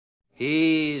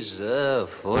He's a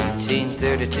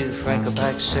 1432 Franklin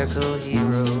Pike Circle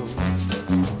hero.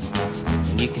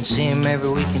 And you can see him every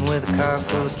weekend with a car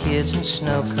full of kids and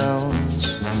snow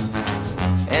cones.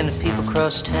 And the people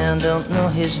across town don't know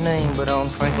his name, but on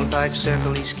Franklin Pike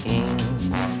Circle he's king.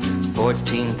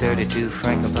 1432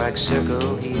 Franklin Pike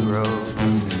Circle hero.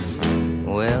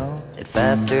 Well, at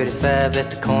 5:35 at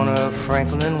the corner of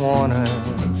Franklin and Warner,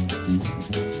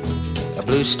 a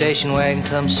blue station wagon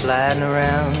comes sliding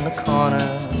around the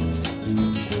corner.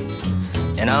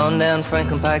 And on down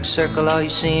Franklin Pike Circle all you're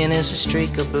seeing is a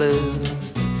streak of blue.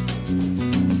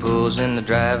 He pulls in the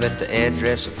drive at the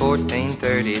address of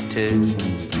 1432.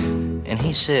 And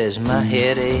he says, my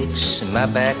head aches and my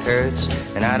back hurts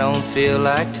and I don't feel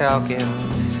like talking.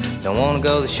 Don't want to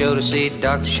go to the show to see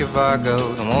Dr.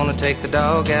 Zhivago. Don't want to take the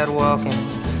dog out walking.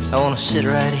 I want to sit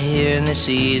right here in this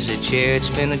easy chair. It's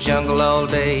been a jungle all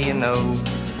day, you know.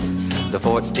 The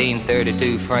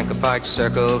 1432 Franklin Pike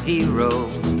Circle hero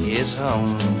is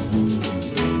home.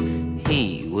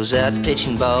 He was out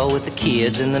pitching ball with the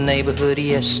kids in the neighborhood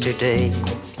yesterday.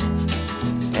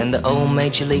 And the old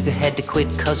major leaguer had to quit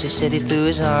 'cause he said he threw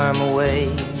his arm away.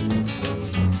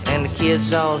 And the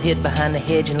kids all hid behind the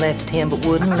hedge and laughed at him but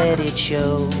wouldn't let it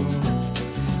show,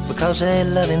 because they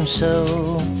love him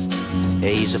so.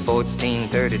 He's a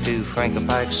 1432 Franklin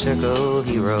Pike Circle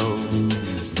hero.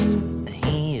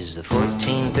 He's the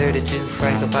 1432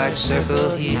 Franklin Pike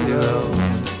Circle hero.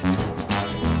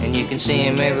 And you can see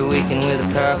him every weekend with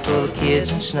a car full of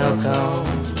kids and snow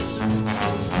cones.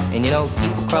 And you know,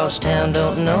 people across town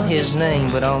don't know his name,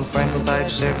 but on Franklin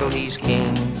Pike Circle he's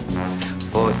king.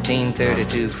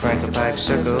 1432 Franklin Pike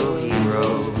Circle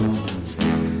hero.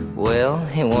 Well,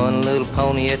 he won a little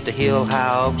pony at the Hill High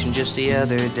auction just the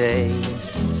other day.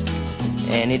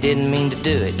 And he didn't mean to do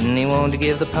it, and he wanted to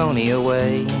give the pony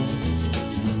away.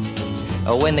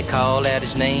 Oh, when they called out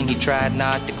his name, he tried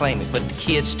not to claim it, but the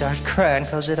kids started crying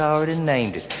 'cause they'd already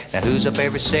named it. Now who's up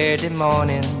every Saturday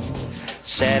morning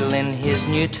saddling his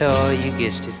new toy? You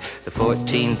guessed it, the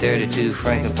 1432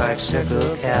 Franklin Pike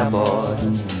Circle cowboy.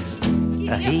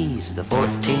 Now he's the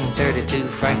 1432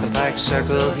 Franklin Pike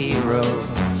Circle hero.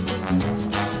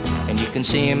 And you can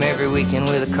see him every weekend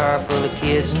with a car full of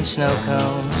kids and snow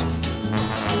cones.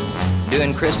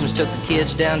 During Christmas took the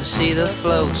kids down to see the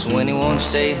floats when he wanted to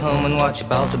stay home and watch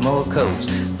Baltimore Colts.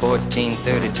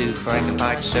 1432 Franklin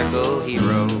Pike Circle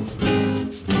hero.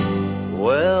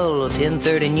 Well,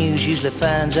 10:30 news usually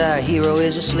finds our hero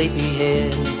is a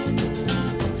sleepyhead.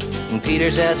 And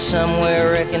Peter's out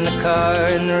somewhere wrecking the car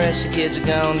and the rest of the kids are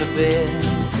gone to bed.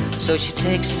 So she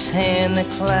takes his hand, they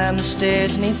climb the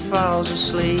stairs and he falls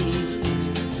asleep.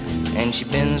 And she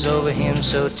bends over him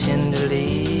so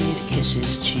tenderly to kiss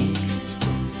his cheek,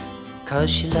 'cause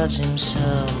she loves him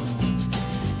so.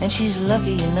 And she's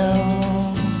lucky, you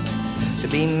know, to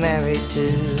be married to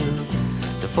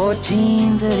the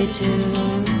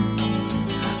 1432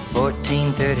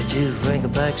 1432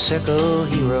 Franklin Pike Circle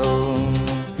hero.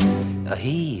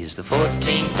 He's the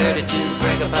 1432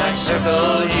 Franklin Pike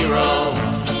Circle hero.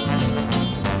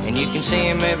 And you can see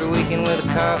him every weekend with a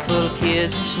car full of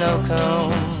kids and snow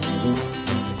cones.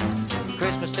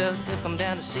 Christmas took them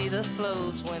down to see the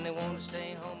floats when they want to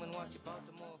stay home and watch a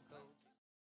Baltimore.